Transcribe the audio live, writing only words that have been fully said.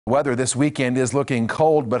Weather this weekend is looking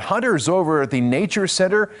cold, but hunters over at the Nature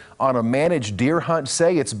Center on a managed deer hunt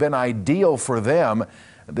say it's been ideal for them.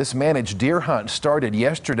 This managed deer hunt started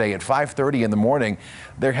yesterday at 5:30 in the morning.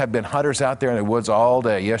 There have been hunters out there in the woods all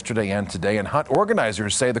day yesterday and today, and hunt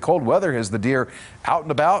organizers say the cold weather has the deer out and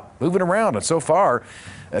about, moving around. And so far,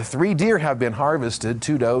 3 deer have been harvested,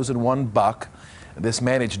 2 does and 1 buck. This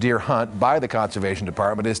managed deer hunt by the Conservation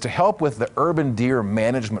Department is to help with the Urban Deer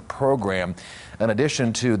Management Program, in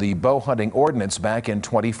addition to the bow hunting ordinance back in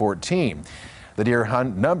 2014. The deer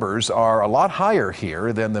hunt numbers are a lot higher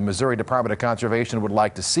here than the Missouri Department of Conservation would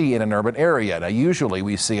like to see in an urban area. Now, usually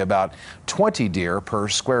we see about 20 deer per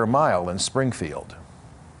square mile in Springfield.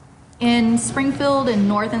 In Springfield and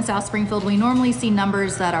North and South Springfield, we normally see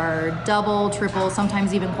numbers that are double, triple,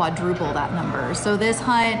 sometimes even quadruple that number. So this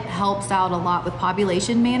hunt helps out a lot with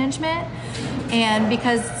population management. And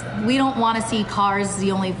because we don't want to see cars as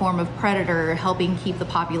the only form of predator, helping keep the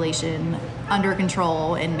population under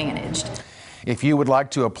control and managed. If you would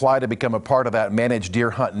like to apply to become a part of that managed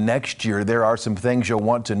deer hunt next year, there are some things you'll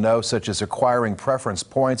want to know, such as acquiring preference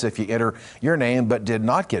points if you enter your name but did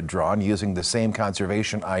not get drawn using the same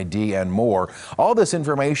conservation ID and more. All this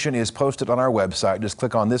information is posted on our website. Just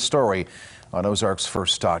click on this story on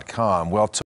ozarksfirst.com. Well,